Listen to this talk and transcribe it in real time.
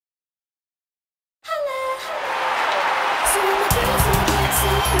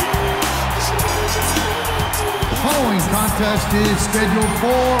following contest is scheduled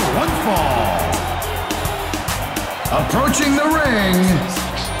for one fall. Approaching the ring,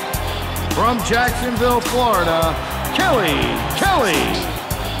 from Jacksonville, Florida, Kelly.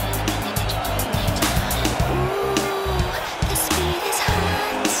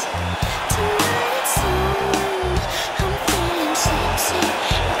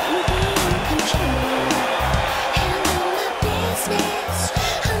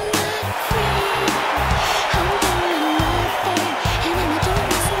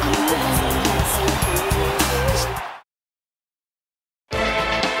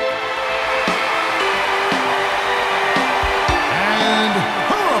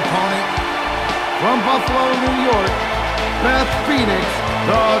 From Buffalo, New York, Beth Phoenix,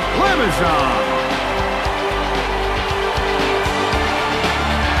 the Glamazon.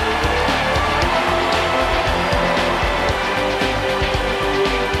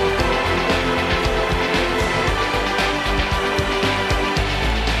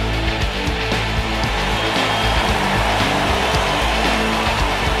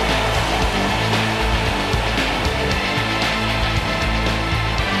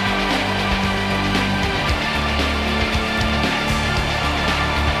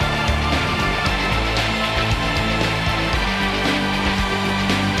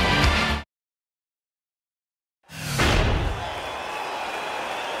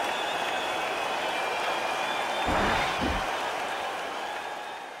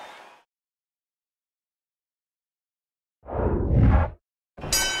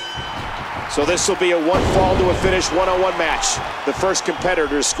 So this will be a one fall to a finish one-on-one match. The first competitor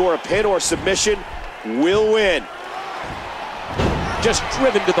to score a pin or submission will win. Just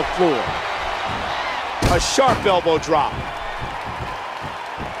driven to the floor. A sharp elbow drop.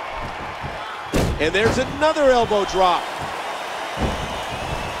 And there's another elbow drop.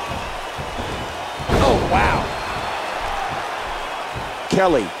 Oh, wow.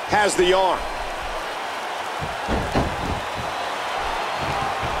 Kelly has the arm.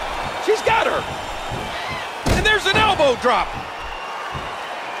 She's got her. And there's an elbow drop.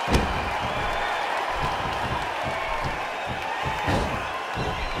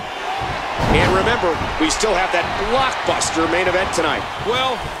 And remember, we still have that blockbuster main event tonight.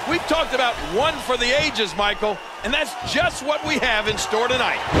 Well, we've talked about one for the ages, Michael, and that's just what we have in store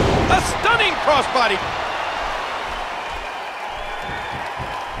tonight. A stunning crossbody.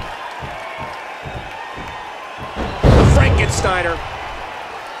 The Frankensteiner.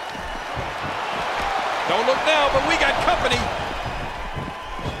 Don't look now, but we got company.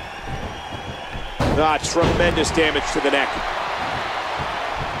 Ah, tremendous damage to the neck.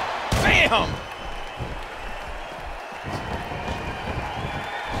 Bam!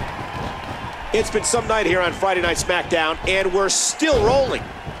 It's been some night here on Friday Night SmackDown, and we're still rolling.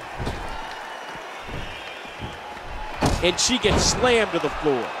 And she gets slammed to the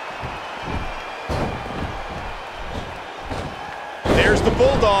floor. There's the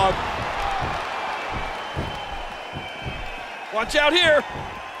Bulldog. Watch out here.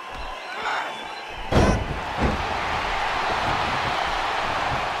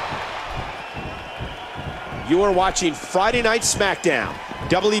 You are watching Friday Night SmackDown,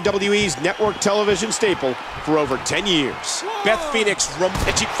 WWE's network television staple for over 10 years. Whoa. Beth Phoenix,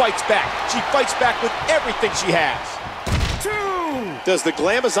 and she fights back. She fights back with everything she has. 2. Does the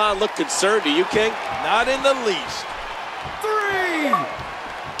Glamazon look concerned to you, King? Not in the least. 3.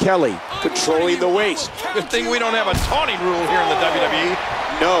 Kelly controlling the waist. Good thing we don't have a taunting rule here in the WWE.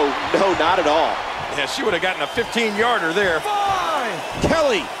 No, not at all. Yeah, she would have gotten a 15-yarder there. 5.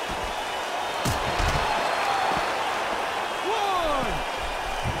 Kelly.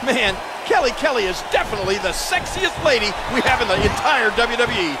 1. Man, Kelly is definitely the sexiest lady we have in the entire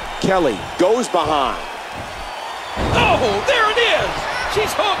WWE. Kelly goes behind. Oh, there it is.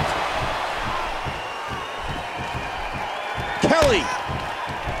 She's hooked. Kelly.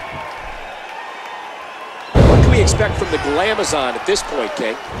 What can we expect from the Glamazon at this point,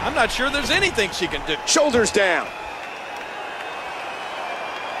 King? I'm not sure there's anything she can do. Shoulders down.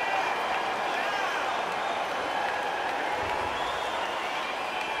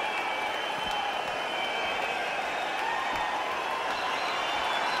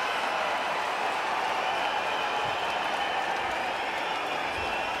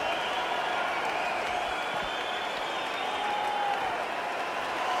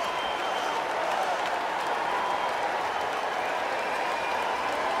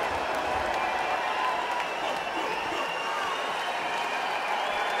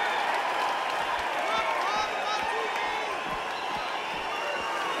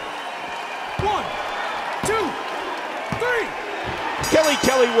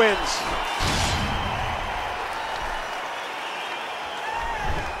 Kelly wins.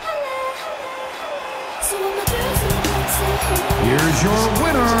 Here's your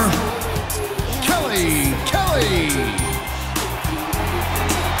winner,